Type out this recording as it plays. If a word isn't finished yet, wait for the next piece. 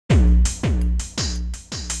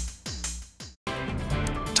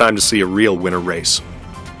Time to see a real winter race.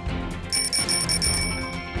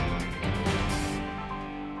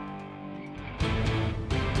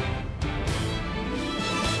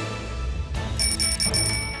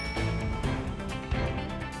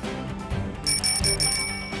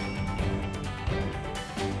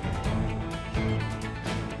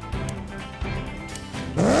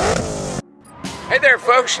 Hey there,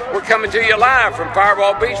 folks. We're coming to you live from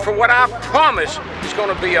Fireball Beach for what I promise is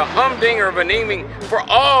going to be a humdinger of an evening for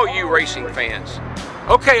all you racing fans.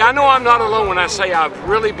 Okay, I know I'm not alone when I say I've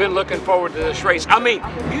really been looking forward to this race. I mean,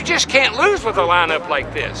 you just can't lose with a lineup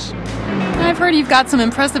like this. I've heard you've got some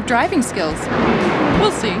impressive driving skills.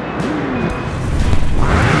 We'll see.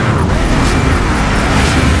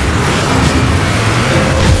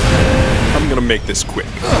 I'm gonna make this quick.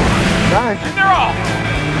 And they're off.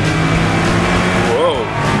 Whoa.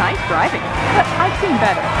 Nice driving, but I've seen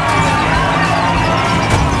better.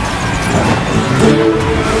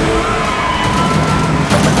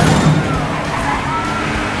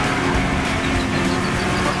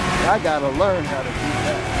 I gotta learn how to do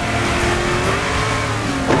that.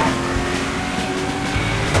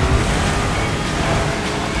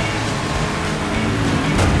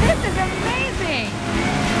 This is amazing!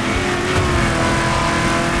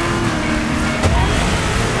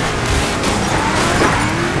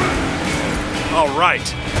 All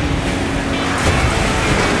right.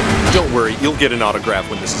 Don't worry, you'll get an autograph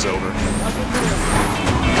when this is over.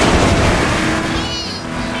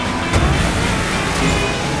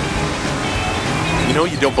 You know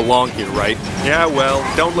you don't belong here, right? Yeah, well,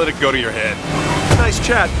 don't let it go to your head. Nice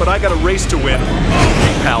chat, but I got a race to win.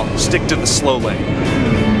 Hey, pal, stick to the slow lane.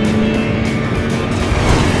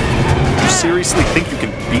 You seriously think you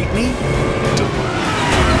can beat me?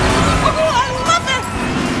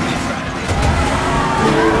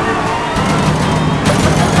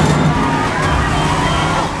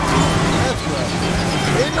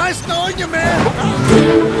 Hey, nice knowing you, man!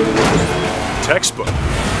 Textbook.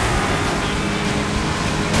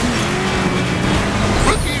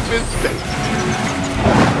 Rookie mistake.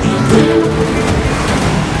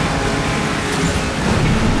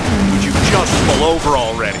 Would you just pull over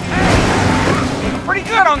already? Pretty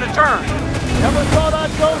good on the turn. Never thought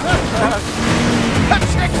I'd go that fast.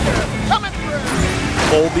 Touchdown coming through.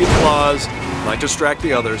 Hold the applause. Might distract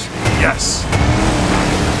the others. Yes.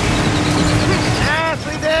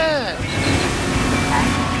 Nicely done.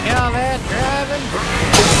 All that driving.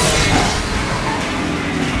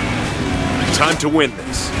 Time to win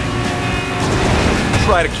this.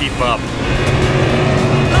 Try to keep up.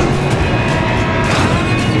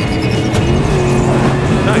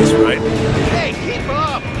 Nice, right? Hey, keep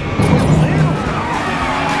up.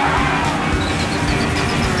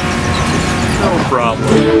 No problem.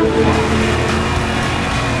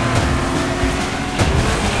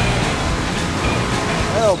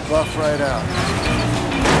 Hell, buff right out.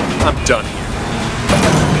 I'm done here.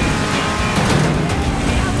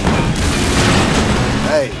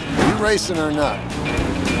 Hey, you racing or not?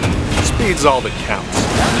 Speed's all that counts.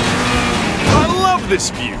 I love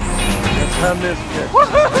this view. Let's have this kid.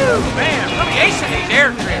 Woohoo! Man, really acing these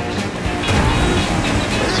air trips.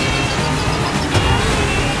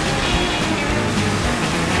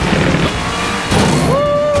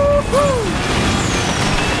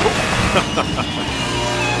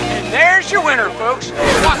 And there's your winner, folks.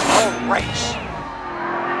 What a race.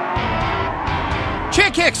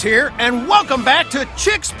 Chick Hicks here, and welcome back to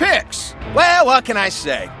Chick's Picks. Well, what can I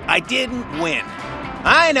say? I didn't win.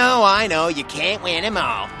 I know, you can't win them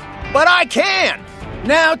all. But I can!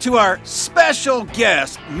 Now to our special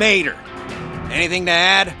guest, Mater. Anything to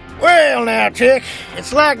add? Well now, Chick,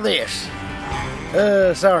 it's like this.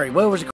 Sorry, what was the